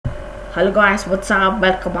Hello guys, what's up?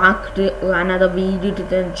 Welcome back to another video to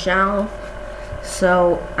the channel.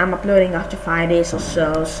 So I'm uploading after 5 days or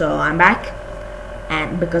so I'm back,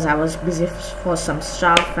 and because I was busy for some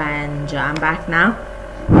stuff, and I'm back now.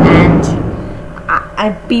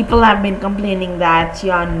 And people have been complaining that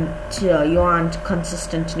you aren't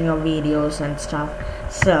consistent in your videos and stuff.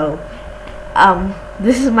 So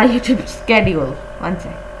this is my YouTube schedule. One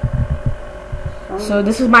sec. So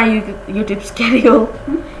this is my YouTube schedule.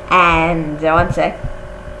 And one sec.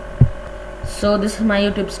 So this is my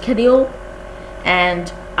YouTube schedule,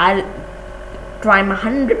 and I'll try my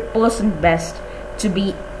 100% best to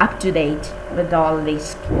be up to date with all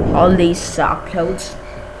these uploads.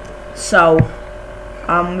 So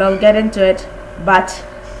we'll get into it, but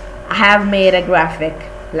I have made a graphic.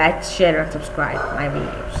 Like, share and subscribe my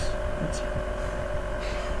videos.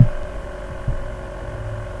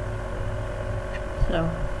 So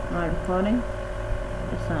my recording.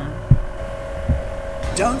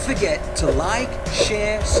 Don't forget to like,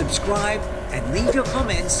 share, subscribe, and leave your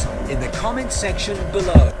comments in the comment section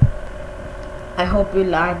below. I hope you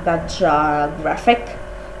like that graphic,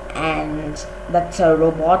 and that's a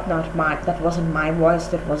robot, that wasn't my voice,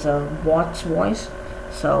 that was a bot's voice.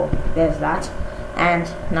 So there's that. And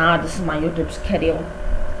now this is my YouTube schedule.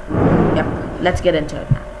 Yep, let's get into it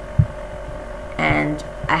now. And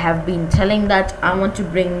I have been telling that I want to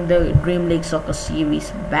bring the Dream League Soccer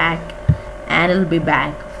series back, and it'll be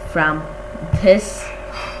back from this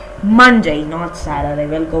Monday, not Saturday.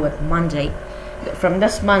 We'll go with Monday. From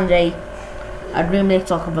this Monday, Dream League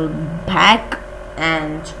Soccer will be back,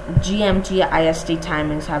 and GMT IST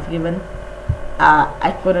timings have given.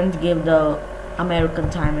 I couldn't give the American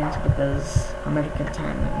timings because American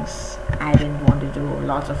timings, I didn't want to do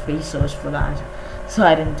lots of research for that, so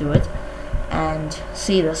I didn't do it. And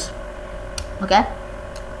see this, okay?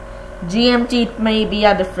 GMT, it may be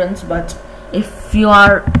a difference, but if you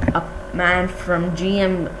are a man from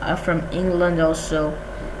from England also,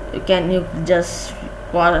 you just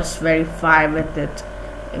cross verify with it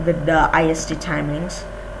with the IST timings,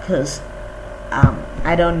 because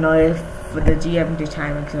I don't know if the GMT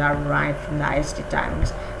timings are right from the IST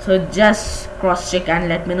timings. So just cross check and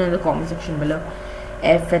let me know in the comment section below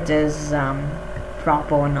if it is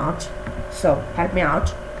proper or not. So help me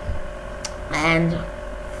out. And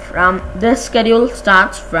from this schedule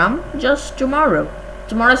starts from just tomorrow.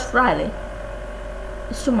 Tomorrow's Friday.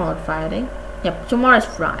 Is tomorrow Friday? Yep, tomorrow's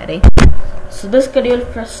Friday. So this schedule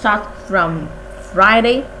starts from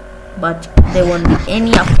Friday, but there won't be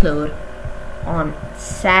any upload on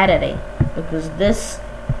Saturday, because this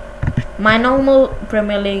my normal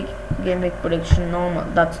Premier League game week prediction,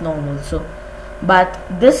 that's normal. So but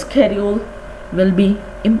this schedule will be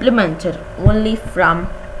implemented only from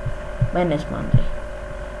when is Monday?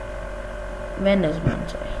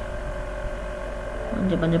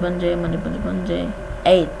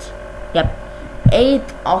 8th. Yep,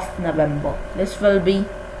 8th of November. This will be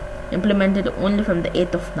implemented only from the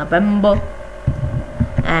 8th of November,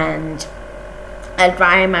 and I'll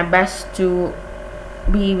try my best to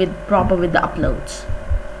be proper with the uploads.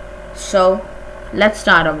 So let's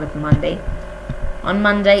start off with Monday. On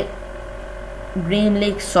Monday, Dream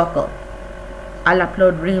League Soccer. I'll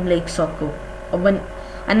upload Dream League Soccer,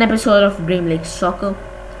 an episode of Dream League Soccer.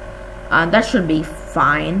 That should be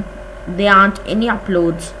fine. There aren't any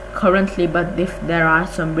uploads currently, but if there are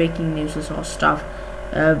some breaking news or stuff,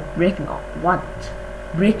 breaking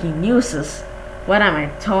news? What am I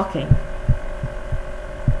talking?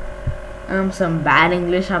 Some bad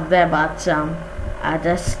English up there, but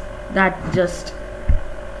that just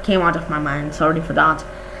came out of my mind. Sorry for that.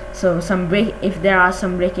 So if there are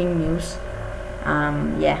some breaking news,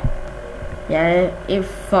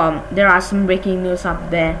 if there are some breaking news up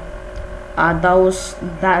there,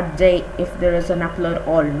 that day, if there is an upload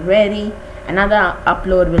already, another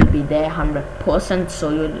upload will be there 100%. So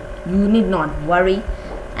you need not worry,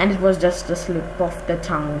 and it was just a slip of the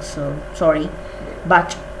tongue, so sorry.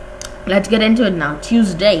 But let's get into it now.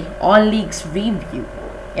 Tuesday, all leagues review.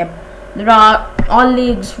 Yep, there are all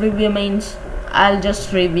leagues review means I'll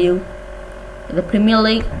just review the Premier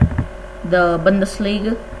League, the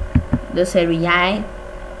Bundesliga, the Serie A,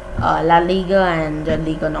 La Liga, and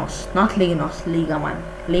Liga NOS. Not Liga NOS, Liga 1.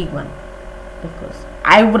 League 1. Because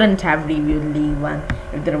I wouldn't have reviewed League 1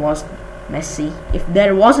 if there was Messi. If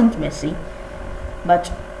there wasn't Messi. But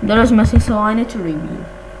there is Messi, so I need to review.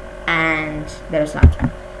 And there's that.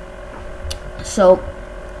 So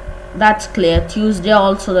that's clear. Tuesday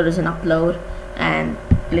also there is an upload, and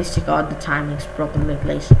please check out the timings properly,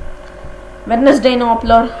 please. Wednesday no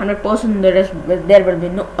upload, 100%. There will be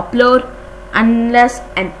no upload. unless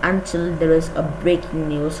and until there is a breaking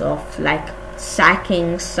news of like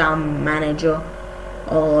sacking some manager,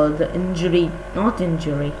 or the not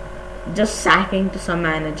injury, just sacking to some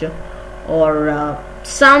manager, or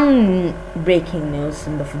some breaking news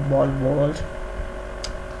in the football world.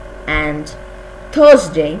 And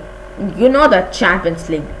Thursday, you know that Champions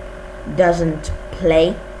League doesn't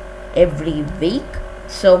play every week,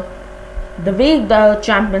 so the week the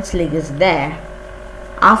Champions League is there,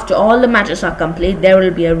 after all the matches are complete, there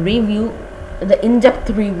will be a review. The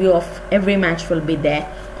in-depth review of every match will be there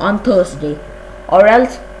on Thursday. Or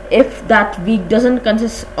else, if that week doesn't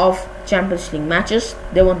consist of Champions League matches,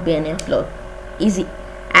 there won't be any upload. Easy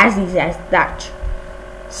as that.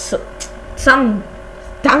 So, some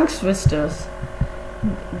tongue twisters.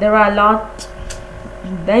 There are a lot.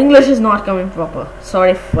 The English is not coming proper.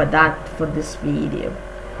 Sorry for that for this video.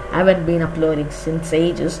 I haven't been uploading since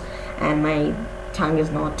ages, and my tongue is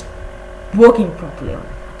not working properly on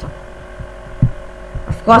it.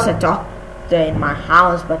 Of course, I talk in my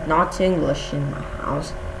house, but not English in my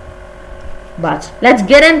house. But let's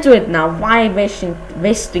get into it now. Why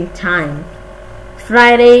wasting time?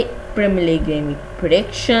 Friday Premier League game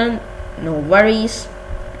prediction, no worries,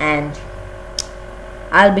 and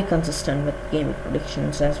I'll be consistent with game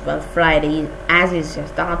predictions as well. Friday as is your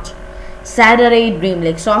start. Saturday Dream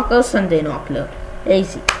League Soccer, Sunday no upload.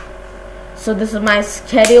 Easy. So this is my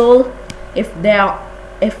schedule.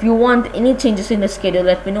 If you want any changes in the schedule,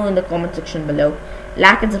 let me know in the comment section below.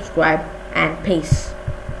 Like and subscribe, and peace.